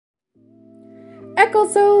Echo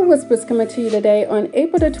Soul Whispers coming to you today on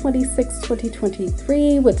April the 26th,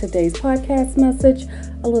 2023 with today's podcast message,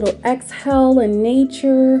 a little exhale in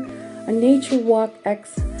nature, a nature walk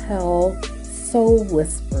exhale, soul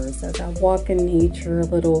whispers. As I walk in nature, a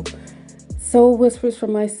little soul whispers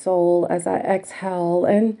from my soul as I exhale,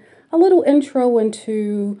 and a little intro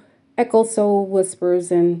into Echo Soul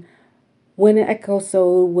Whispers and when Echo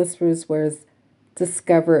Soul Whispers was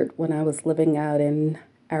discovered when I was living out in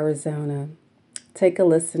Arizona. Take a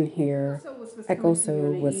listen here. Echo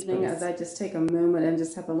Soul Whispers. As I just take a moment and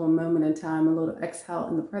just have a little moment in time, a little exhale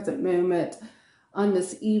in the present moment on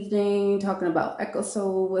this evening, talking about Echo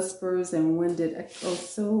Soul Whispers and when did Echo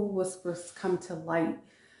Soul Whispers come to light.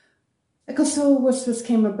 Echo Soul Whispers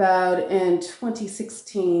came about in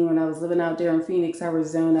 2016 when I was living out there in Phoenix,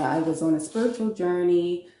 Arizona. I was on a spiritual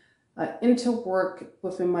journey into work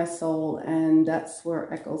within my soul, and that's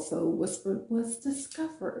where Echo Soul Whisper was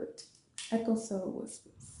discovered. Echo Soul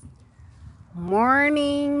Whispers.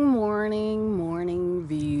 Morning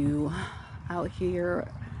view out here,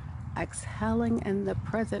 exhaling in the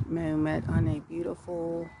present moment on a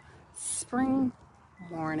beautiful spring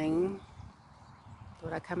morning.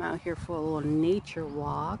 Thought I'd come out here for a little nature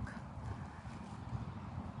walk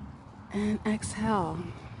and exhale.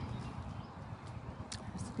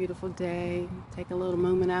 It's a beautiful day. Take a little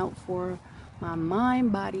moment out for my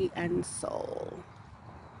mind, body, and soul.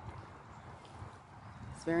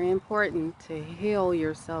 It's very important to heal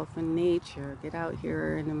yourself in nature. Get out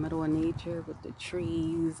here in the middle of nature with the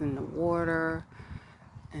trees and the water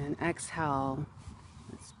and exhale.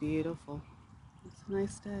 It's beautiful. It's a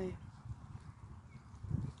nice day.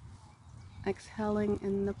 Exhaling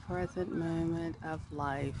in the present moment of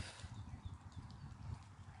life.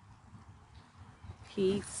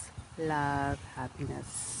 Peace, love,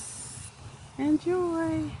 happiness.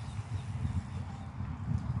 Enjoy.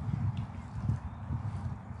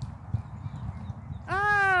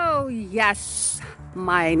 Oh, yes,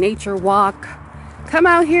 my nature walk. Come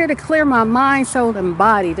out here to clear my mind, soul, and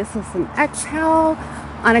body. This is an exhale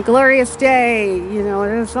on a glorious day. You know,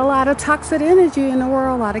 there's a lot of toxic energy in the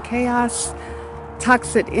world, a lot of chaos,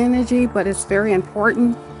 toxic energy, but it's very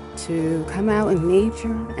important to come out in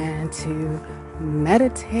nature and to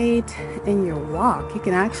meditate in your walk. You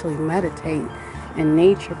can actually meditate in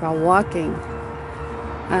nature by walking.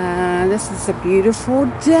 This is a beautiful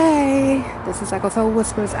day. This is Echo Soul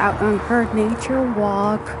Whispers out on her nature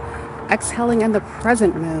walk, exhaling in the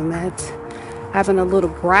present moment, having a little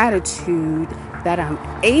gratitude that I'm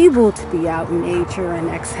able to be out in nature and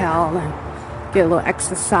exhale and get a little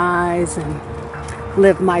exercise and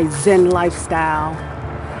live my Zen lifestyle.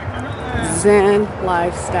 Zen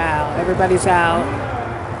lifestyle. Everybody's out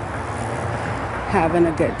having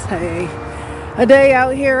a good day. A day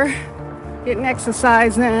out here getting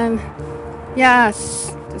exercise in.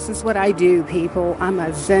 Yes, this is what I do, people. I'm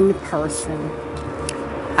a Zen person.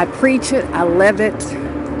 I preach it, I live it,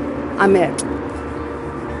 I'm it.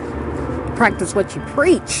 Practice what you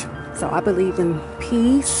preach. So I believe in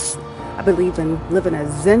peace. I believe in living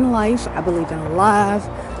a Zen life. I believe in love.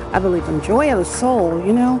 I believe in joy of the soul.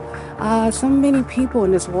 You know, so many people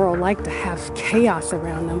in this world like to have chaos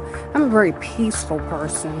around them. I'm a very peaceful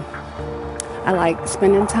person. I like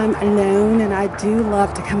spending time alone, and I do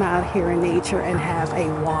love to come out here in nature and have a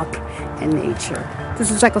walk in nature.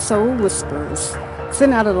 This is Echo Soul Whispers.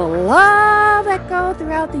 Send out a little love echo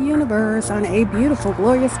throughout the universe on a beautiful,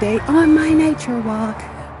 glorious day on my nature walk.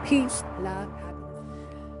 Peace, love,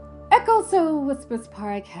 happiness. Echo Soul Whispers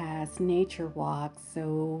podcast, nature walk,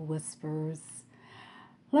 soul whispers.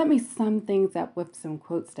 Let me sum things up with some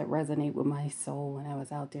quotes that resonate with my soul when I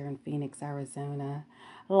was out there in Phoenix, Arizona.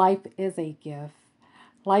 Life is a gift.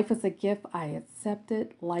 Life is a gift. I accept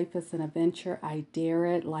it. Life is an adventure. I dare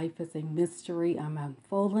it. Life is a mystery. I'm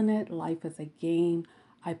unfolding it. Life is a game.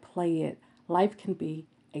 I play it. Life can be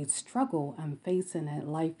a struggle. I'm facing it.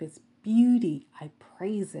 Life is beauty. I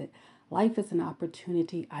praise it. Life is an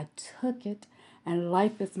opportunity. I took it. And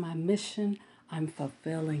life is my mission. I'm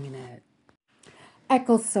fulfilling it.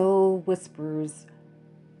 Echo Soul Whispers,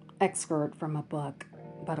 excerpt from a book,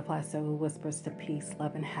 Butterfly Soul Whispers to Peace,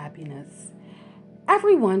 Love, and Happiness.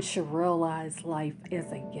 Everyone should realize life is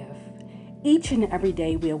a gift. Each and every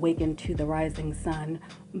day we awaken to the rising sun.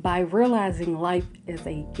 By realizing life is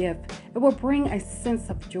a gift, it will bring a sense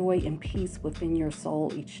of joy and peace within your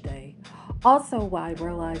soul each day. Also, by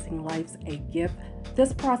realizing life's a gift,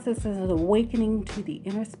 this process is an awakening to the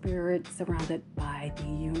inner spirit surrounded by the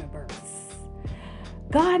universe.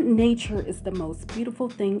 God, nature is the most beautiful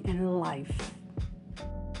thing in life.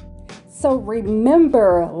 So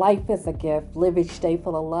remember, life is a gift. Live each day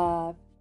full of love,